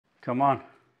Come on.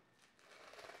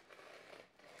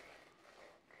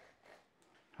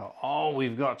 So all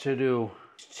we've got to do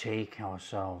is take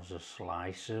ourselves a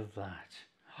slice of that.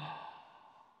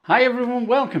 Hi everyone,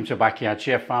 welcome to Backyard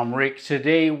Chef. I'm Rick.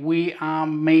 Today we are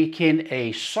making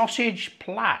a sausage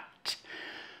plait.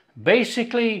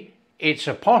 Basically, it's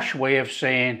a posh way of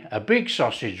saying a big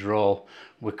sausage roll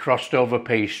with crossed over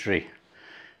pastry.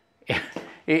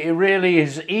 It really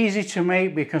is easy to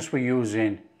make because we're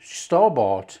using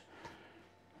store-bought,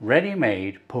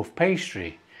 ready-made puff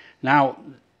pastry. Now,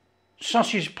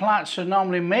 sausage plaits are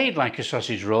normally made like a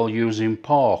sausage roll using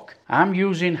pork. I'm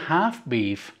using half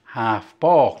beef, half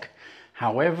pork.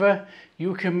 However,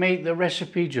 you can make the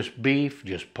recipe just beef,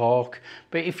 just pork.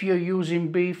 But if you're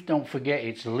using beef, don't forget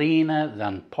it's leaner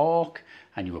than pork,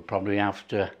 and you will probably have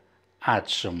to add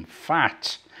some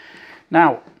fat.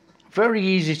 Now, very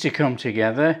easy to come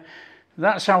together.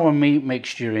 That's our meat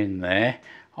mixture in there.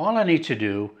 All I need to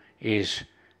do is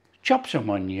chop some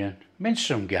onion, mince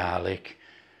some garlic,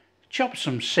 chop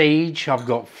some sage. I've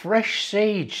got fresh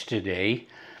sage today,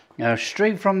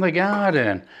 straight from the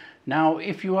garden. Now,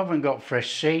 if you haven't got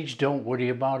fresh sage, don't worry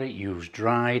about it, use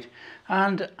dried.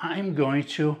 And I'm going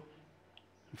to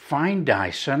fine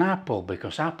dice an apple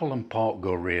because apple and pork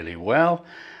go really well.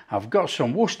 I've got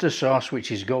some Worcester sauce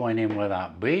which is going in with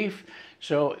that beef.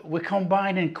 So we're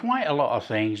combining quite a lot of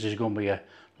things. There's going to be a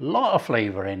lot of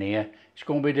flavour in here. It's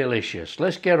going to be delicious.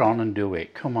 Let's get on and do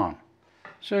it. Come on.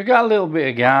 So we've got a little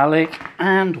bit of garlic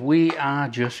and we are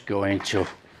just going to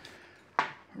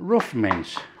rough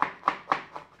mince.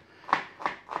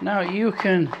 Now you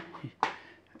can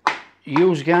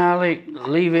use garlic,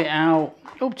 leave it out,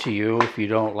 up to you if you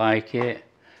don't like it.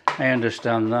 I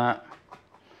understand that.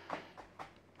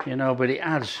 You know, but it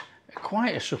adds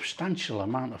quite a substantial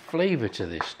amount of flavour to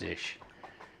this dish.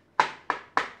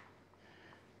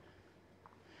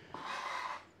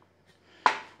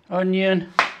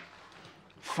 Onion,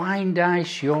 fine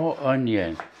dice your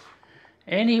onion.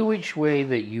 Any which way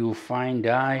that you fine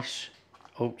dice,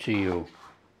 up to you.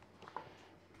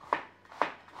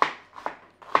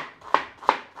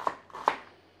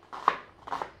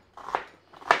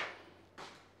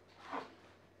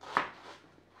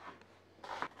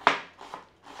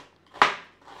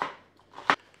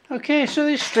 Okay, so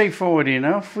this is straightforward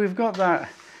enough. We've got that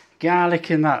garlic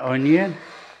and that onion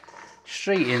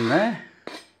straight in there.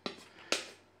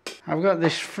 I've got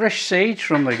this fresh sage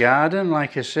from the garden,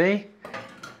 like I say,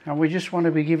 and we just want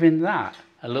to be giving that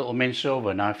a little mince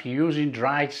over. Now, if you're using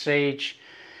dried sage,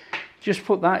 just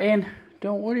put that in.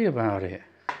 Don't worry about it.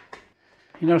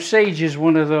 You know, sage is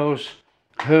one of those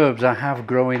herbs I have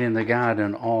growing in the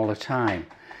garden all the time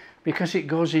because it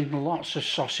goes in lots of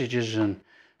sausages and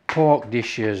pork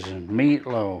dishes and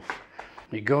meatloaf.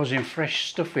 It goes in fresh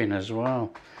stuffing as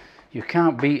well. You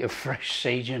can't beat a fresh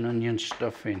sage and onion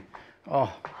stuffing.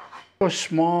 Oh, go as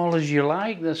small as you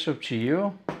like, that's up to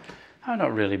you. I'm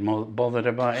not really bothered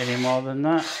about any more than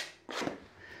that.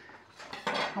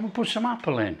 I'm going to put some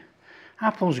apple in.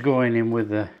 Apple's going in with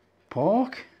the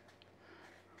pork.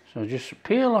 So just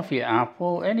peel off your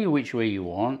apple any which way you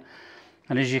want.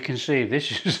 And as you can see,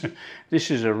 this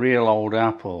is a real old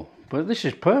apple. But this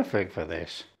is perfect for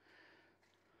this.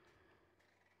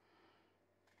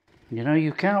 You know,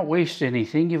 you can't waste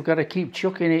anything. You've got to keep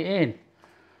chucking it in.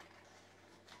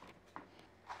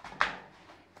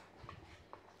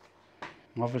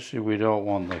 Obviously, we don't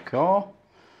want the core.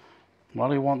 Well,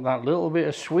 we want that little bit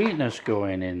of sweetness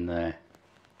going in there.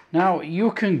 Now,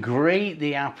 you can grate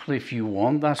the apple if you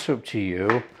want. That's up to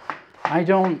you.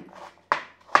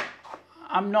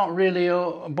 I'm not really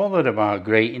bothered about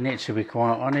grating it, to be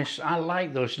quite honest. I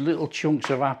like those little chunks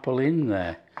of apple in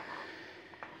there.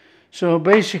 So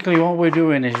basically what we're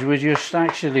doing is we're just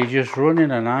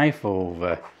running a knife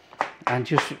over and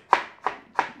just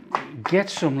get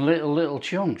some little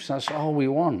chunks. That's all we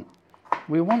want.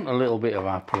 We want a little bit of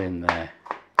apple in there.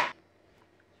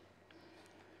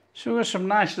 So we've got some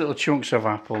nice little chunks of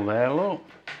apple there, look.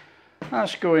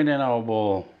 That's going in our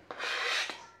bowl.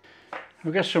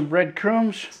 We've got some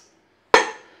breadcrumbs.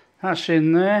 That's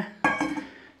in there.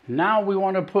 Now we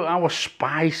want to put our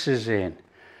spices in.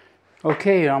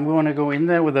 Okay, and we want to go in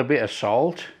there with a bit of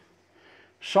salt.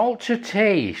 Salt to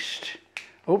taste.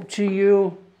 Up to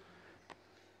you.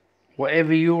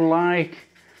 Whatever you like.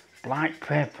 Black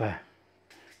pepper.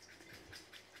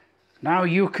 Now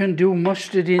you can do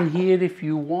mustard in here if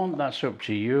you want. That's up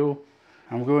to you.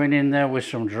 I'm going in there with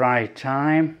some dried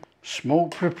thyme.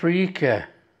 Smoked paprika.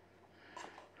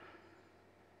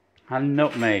 And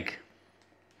nutmeg.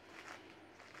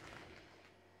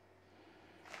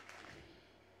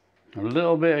 A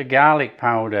little bit of garlic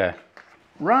powder.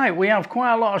 Right, we have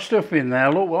quite a lot of stuff in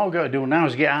there. Look, what I've got to do now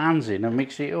is get our hands in and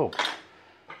mix it up.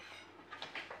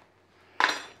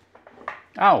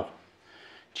 Oh,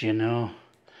 do you know,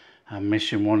 I'm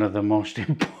missing one of the most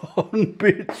important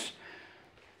bits.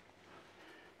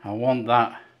 I want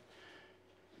that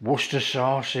Worcester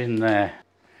sauce in there.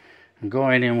 I'm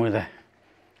going in with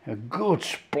a good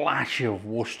splash of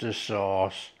Worcester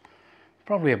sauce.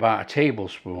 Probably about a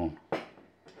tablespoon.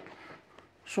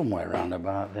 Somewhere around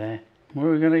about there.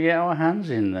 We're going to get our hands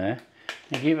in there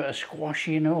and give it a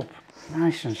squashing up.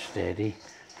 Nice and steady.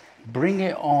 Bring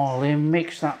it all in,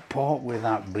 mix that pork with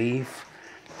that beef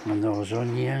and those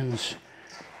onions,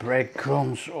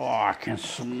 breadcrumbs. Oh, I can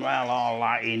smell all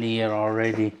that in here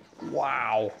already.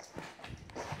 Wow.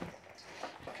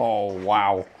 Oh,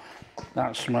 wow.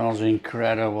 That smells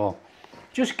incredible.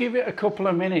 Just give it a couple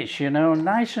of minutes, you know,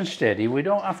 nice and steady. We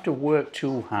don't have to work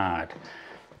too hard.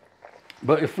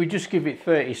 But if we just give it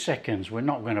 30 seconds, we're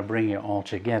not going to bring it all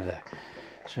together.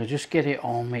 So just get it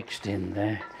all mixed in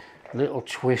there. A little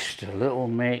twist, a little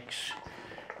mix.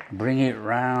 Bring it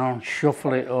round,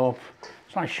 shuffle it up.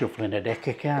 It's like shuffling a deck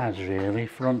of cards, really.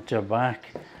 Front to back,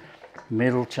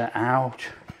 middle to out.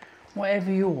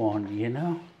 Whatever you want, you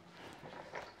know.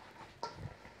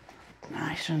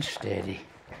 Nice and steady.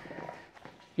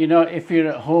 You know, if you're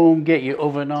at home, get your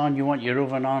oven on. You want your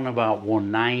oven on about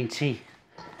 190.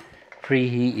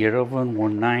 Preheat your oven,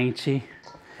 190.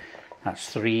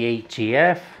 That's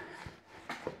 380F.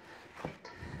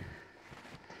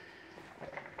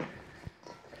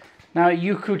 Now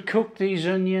you could cook these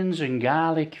onions and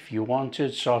garlic if you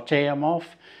wanted, saute them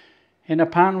off in a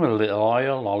pan with a little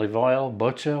oil, olive oil,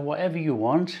 butter, whatever you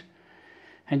want.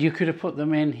 And you could have put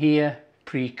them in here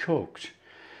pre-cooked.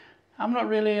 I'm not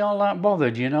really all that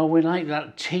bothered, you know, we like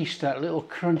that taste, that little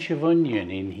crunch of onion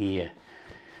in here.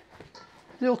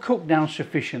 They'll cook down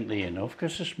sufficiently enough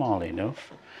because they're small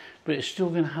enough, but it's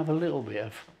still going to have a little bit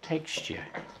of texture.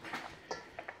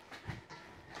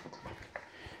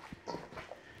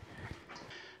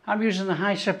 I'm using the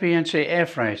high sapienza air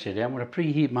fryer today. I'm going to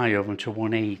preheat my oven to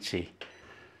 180.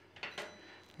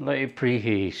 Let it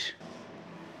preheat.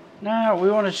 Now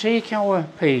we want to take our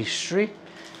pastry.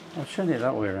 I'll turn it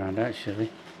that way around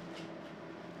actually.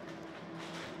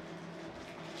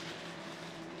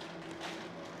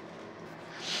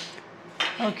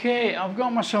 Okay, I've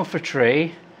got myself a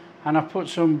tray and I've put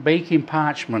some baking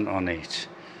parchment on it.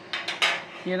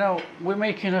 You know, we're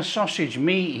making a sausage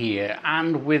meat here,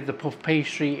 and with the puff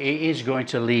pastry it is going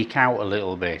to leak out a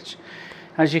little bit.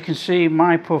 As you can see,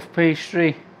 my puff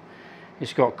pastry,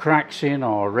 it's got cracks in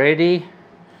already.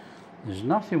 There's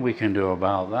nothing we can do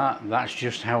about that. That's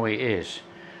just how it is.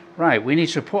 Right, we need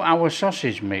to put our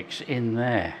sausage mix in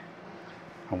there.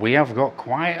 And we have got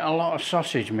quite a lot of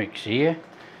sausage mix here.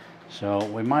 So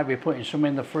we might be putting some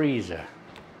in the freezer.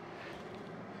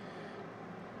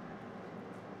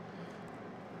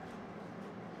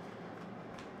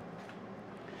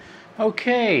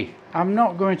 Okay, I'm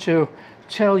not going to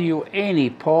tell you any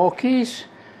porkies,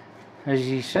 as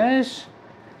he says.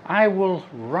 I will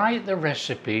write the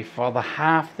recipe for the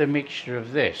half the mixture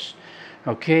of this.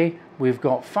 Okay, we've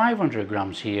got 500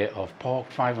 grams here of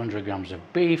pork, 500 grams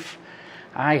of beef.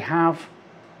 I have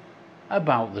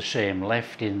about the same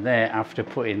left in there after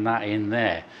putting that in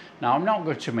there. Now I'm not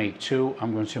going to make two,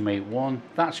 I'm going to make one.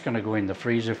 That's going to go in the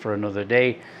freezer for another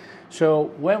day.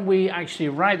 So when we actually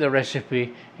write the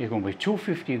recipe, it's going to be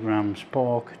 250 grams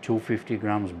pork, 250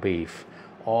 grams beef,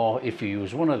 or if you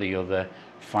use one or the other,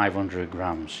 500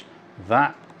 grams.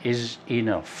 That is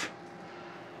enough.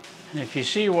 And if you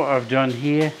see what I've done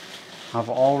here, I've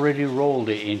already rolled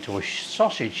it into a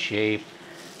sausage shape,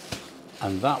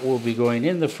 and that will be going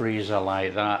in the freezer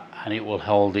like that, and it will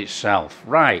hold itself.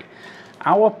 Right,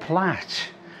 our plait.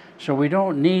 So we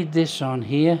don't need this on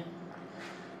here.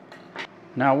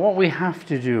 Now what we have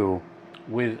to do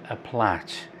with a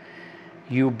plait,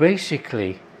 you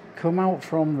basically come out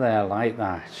from there like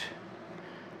that.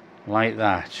 Like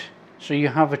that. So you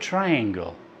have a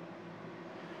triangle.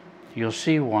 You'll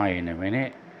see why in a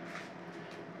minute.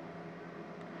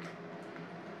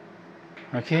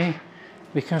 Okay?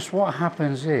 Because what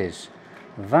happens is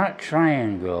that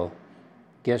triangle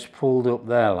gets pulled up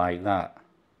there like that.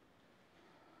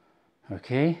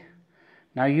 Okay?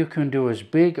 Now you can do as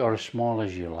big or as small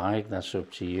as you like, that's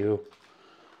up to you.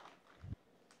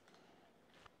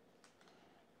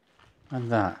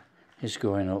 And that is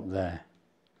going up there.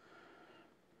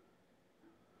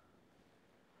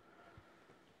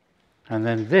 And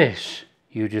then this,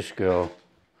 you just go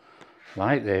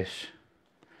like this,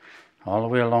 all the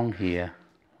way along here,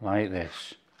 like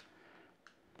this.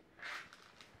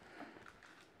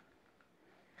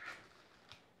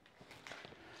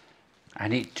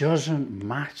 And it doesn't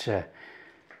matter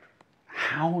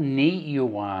how neat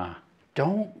you are.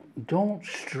 Don't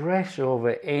stress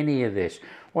over any of this.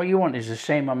 What you want is the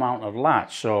same amount of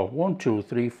lats. So 1, 2,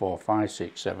 3, 4, 5,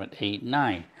 6, 7, 8,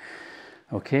 9.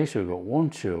 Okay, so we've got 1,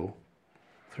 2,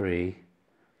 3,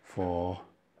 4,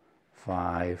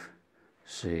 5,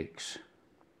 6,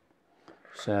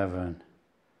 7,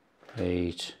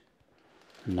 8,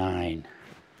 9.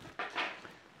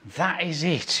 That is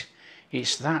it.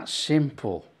 It's that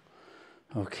simple.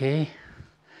 Okay?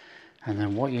 And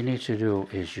then what you need to do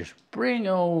is just bring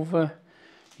over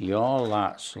your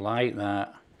lats like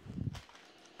that.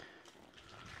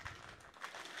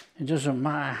 It doesn't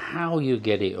matter how you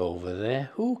get it over there.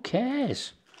 Who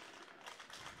cares?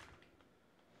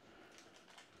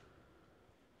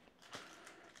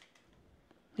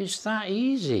 It's that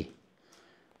easy.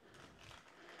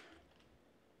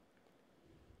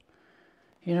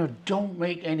 You know, don't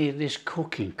make any of this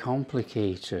cooking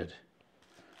complicated.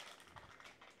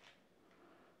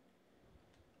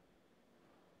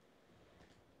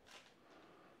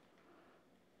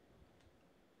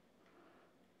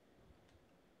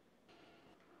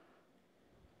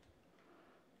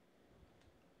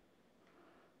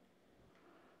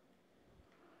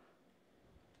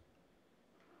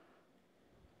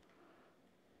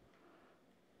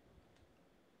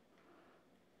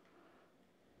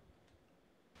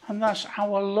 And that's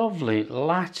our lovely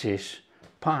lattice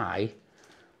pie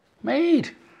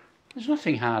made. There's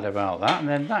nothing hard about that. And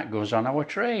then that goes on our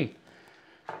tray.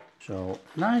 So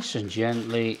nice and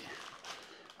gently,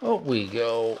 up we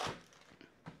go.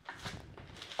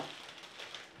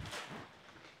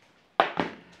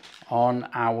 On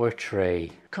our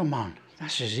tray. Come on,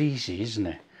 that's as easy, isn't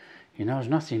it? You know, there's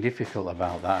nothing difficult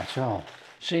about that at all.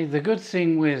 See, the good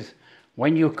thing with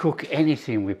when you cook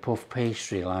anything with puff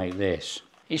pastry like this,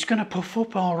 it's going to puff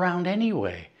up all around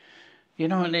anyway. You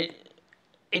know, and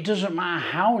it doesn't matter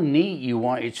how neat you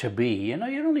want it to be. You know,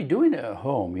 you're only doing it at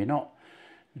home. You're not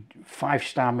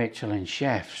 5-star Michelin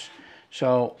chefs.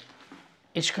 So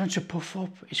it's going to puff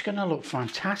up. It's going to look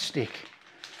fantastic.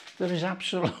 There is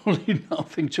absolutely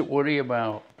nothing to worry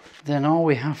about. Then all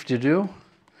we have to do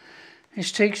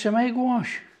is take some egg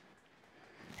wash.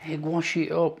 Egg wash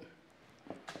it up.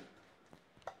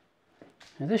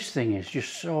 Now this thing is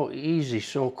just so easy,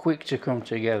 so quick to come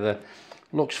together.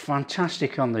 Looks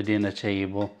fantastic on the dinner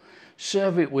table.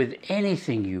 Serve it with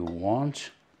anything you want.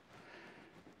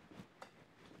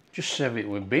 Just serve it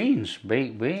with beans,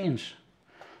 baked beans.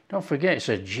 Don't forget it's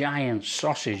a giant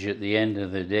sausage at the end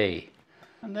of the day.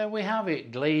 And there we have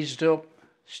it, glazed up.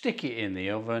 Stick it in the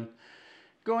oven.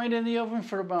 Going in the oven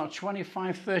for about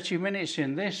 25-30 minutes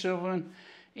in this oven.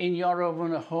 In your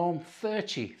oven at home,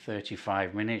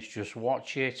 30-35 minutes. Just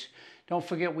watch it. Don't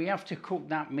forget we have to cook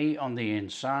that meat on the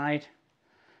inside.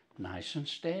 Nice and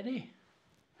steady.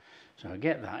 So I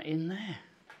get that in there.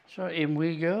 So in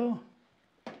we go.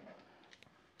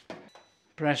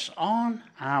 Press on,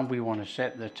 and we want to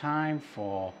set the time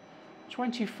for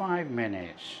 25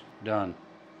 minutes. Done.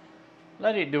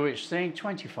 Let it do its thing.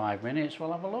 25 minutes.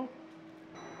 We'll have a look.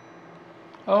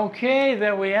 Okay,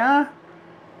 there we are.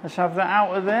 Let's have that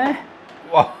out of there.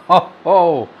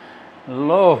 Whoa,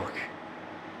 look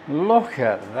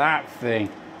at that thing.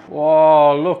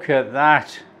 Whoa, look at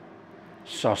that.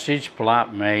 Sausage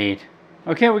plait made.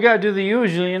 Okay, we got to do the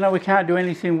usual. You know, we can't do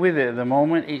anything with it at the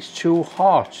moment. It's too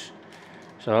hot.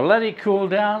 So let it cool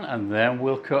down and then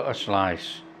we'll cut a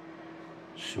slice.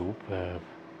 Superb.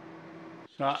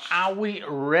 So are we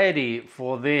ready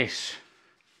for this?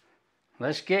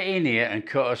 Let's get in here and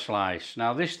cut a slice.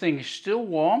 Now this thing is still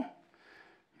warm. In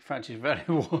fact, it's very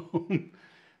warm.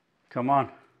 Come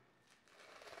on.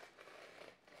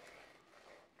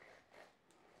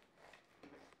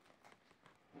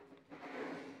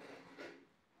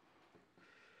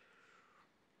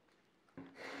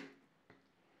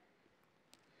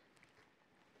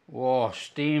 Whoa,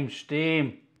 steam,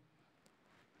 steam.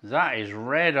 That is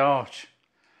red hot.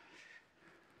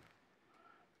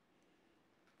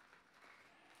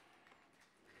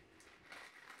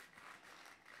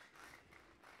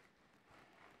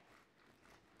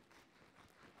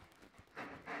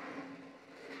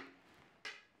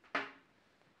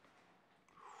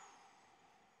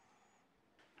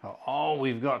 All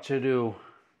we've got to do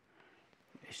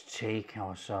is take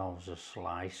ourselves a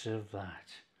slice of that.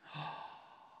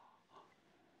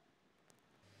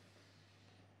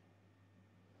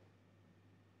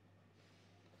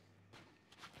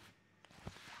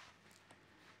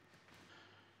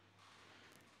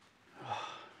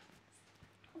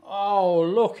 Oh,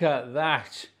 look at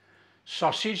that.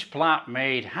 Sausage plait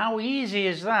made. How easy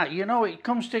is that? You know, it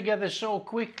comes together so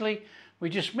quickly. We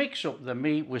just mix up the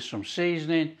meat with some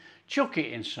seasoning, chuck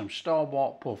it in some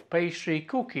store-bought puff pastry,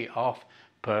 cook it off.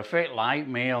 Perfect light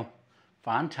meal.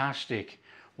 Fantastic.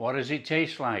 What does it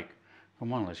taste like?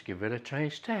 Come on, let's give it a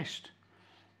taste test.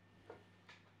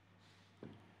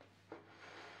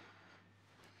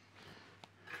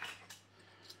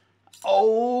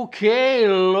 Okay,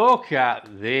 look at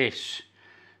this.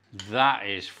 That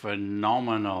is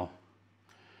phenomenal.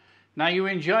 Now you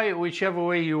enjoy it whichever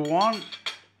way you want.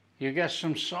 You get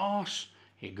some sauce.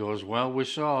 It goes well with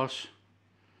sauce.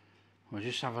 We'll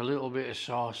just have a little bit of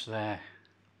sauce there.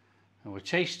 And we'll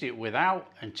taste it without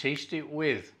and taste it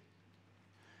with.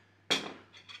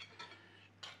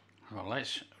 Well,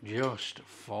 let's just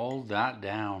fold that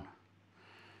down.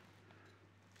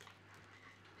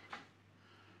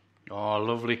 Oh,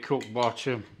 lovely cooked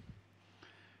bottom.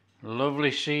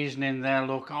 Lovely seasoning there,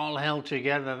 look, all held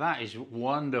together. That is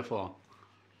wonderful.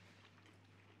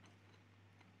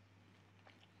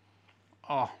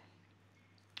 Oh,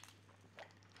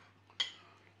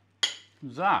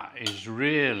 that is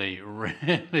really,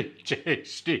 really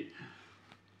tasty.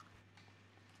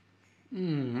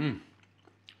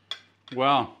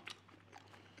 Well,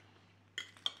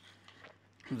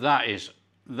 that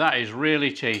is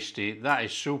really tasty. That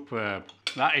is superb.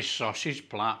 That is sausage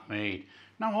plat made.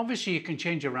 Now obviously you can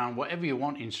change around whatever you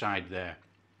want inside there.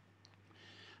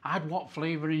 Add what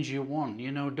flavourings you want,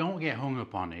 you know, don't get hung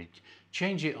up on it.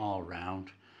 Change it all round.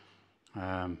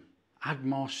 Add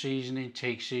more seasoning,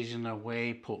 take seasoning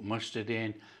away, put mustard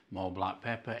in, more black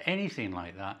pepper, anything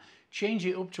like that. Change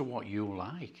it up to what you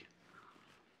like.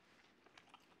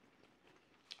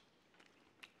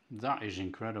 That is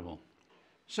incredible.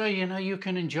 So, you know, you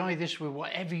can enjoy this with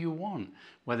whatever you want,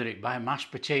 whether it be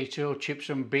mashed potato, chips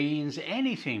and beans,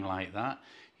 anything like that.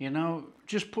 You know,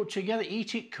 just put together,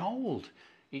 eat it cold.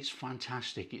 It's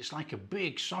fantastic. It's like a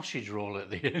big sausage roll at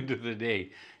the end of the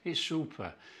day. It's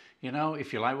super. You know,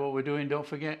 if you like what we're doing, don't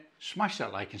forget, smash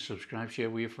that like and subscribe, share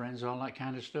with your friends, all that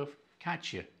kind of stuff.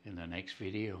 Catch you in the next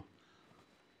video.